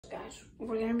guys,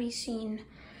 we're gonna be seeing,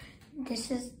 this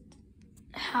is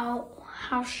how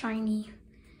shiny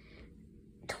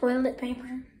toilet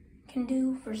paper can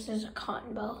do versus a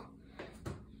cotton ball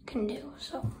can do.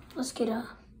 So let's get a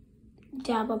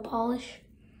dab of polish.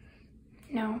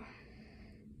 Now,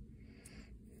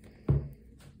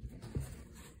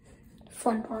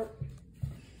 fun part.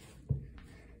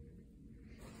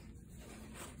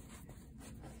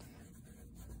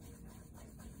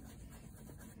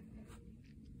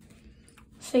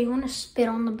 So you want to spit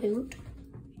on the boot.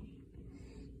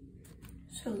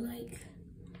 So like,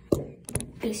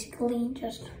 basically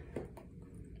just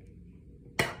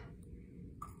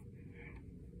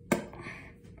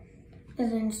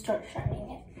and then start shining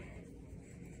it.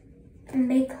 And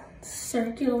make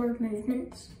circular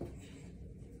movements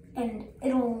and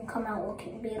it'll come out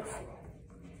looking beautiful.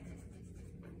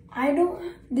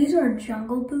 These are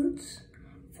jungle boots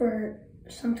for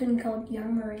something called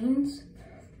Young Marines,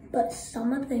 but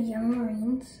some of the Young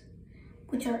Marines,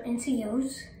 which are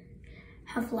NCOs,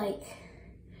 have like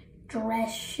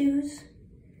dress shoes.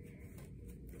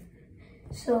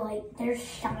 So like they're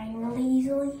shine really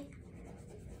easily.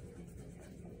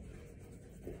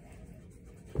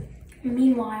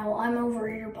 Meanwhile, I'm over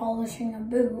here polishing a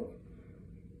boot.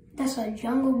 That's a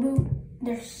jungle boot.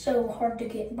 They're so hard to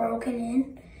get broken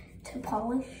in to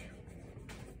polish.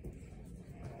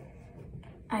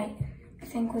 I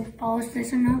think we've polished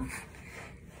this enough.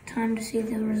 Time to see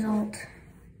the result.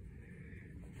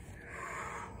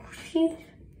 Sheesh.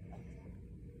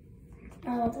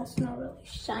 Oh, that's not really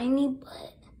shiny,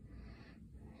 but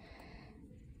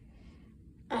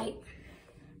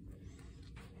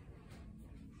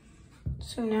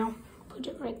so now put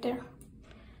it right there.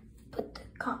 Put the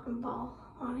cotton ball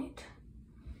on it.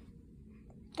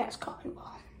 That's cotton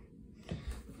ball.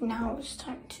 Now it's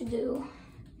time to do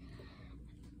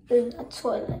the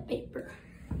toilet paper.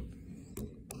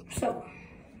 So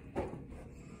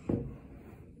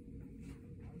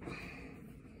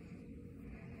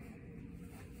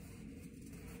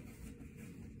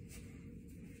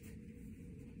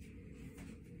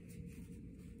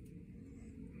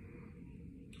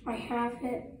I have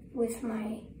it with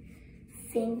my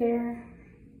finger,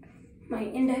 my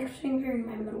index finger and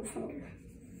my middle finger.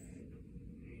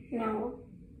 Now,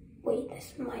 wait,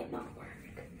 this might not work.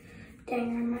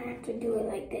 Dang, I might have to do it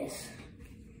like this.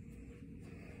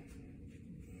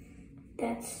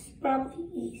 That's probably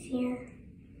easier.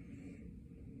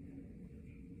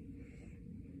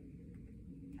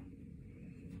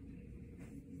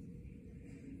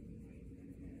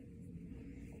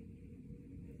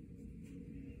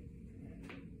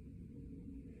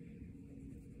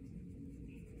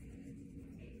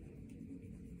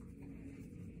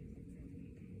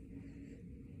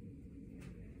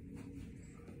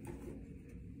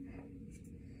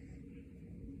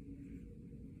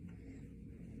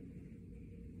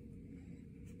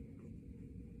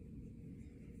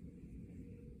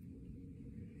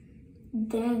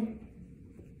 Then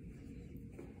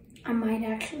I might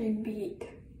actually beat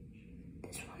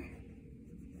this one.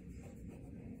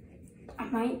 I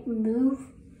might move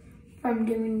from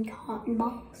doing cotton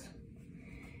balls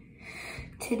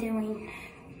to doing,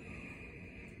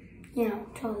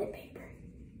 toilet paper.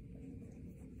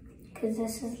 Because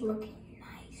this is looking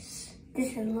nice.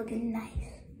 This is looking nice.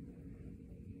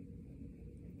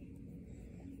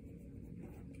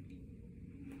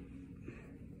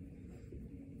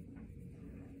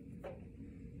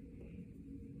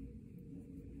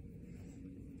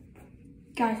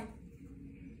 Guys,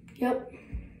 yep.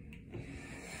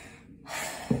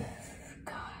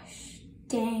 Gosh,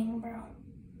 dang, bro.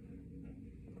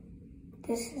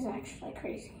 This is actually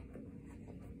crazy.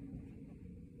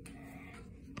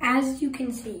 As you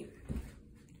can see,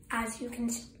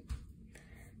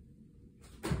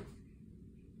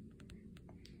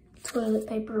 toilet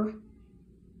paper.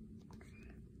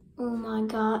 Oh my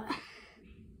God.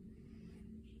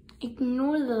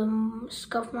 Ignore the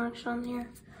scuff marks on there.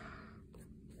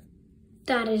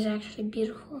 That is actually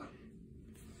beautiful.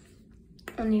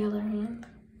 On the other hand,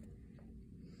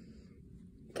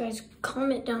 guys,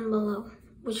 comment down below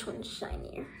which one's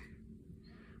shinier.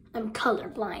 I'm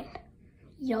colorblind.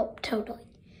 Yup, totally.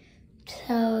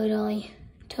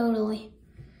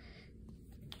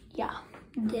 Yeah,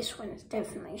 this one is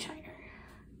definitely shinier.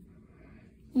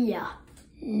 Yeah,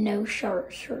 no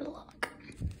Sherlock.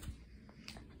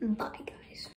 Bye, guys.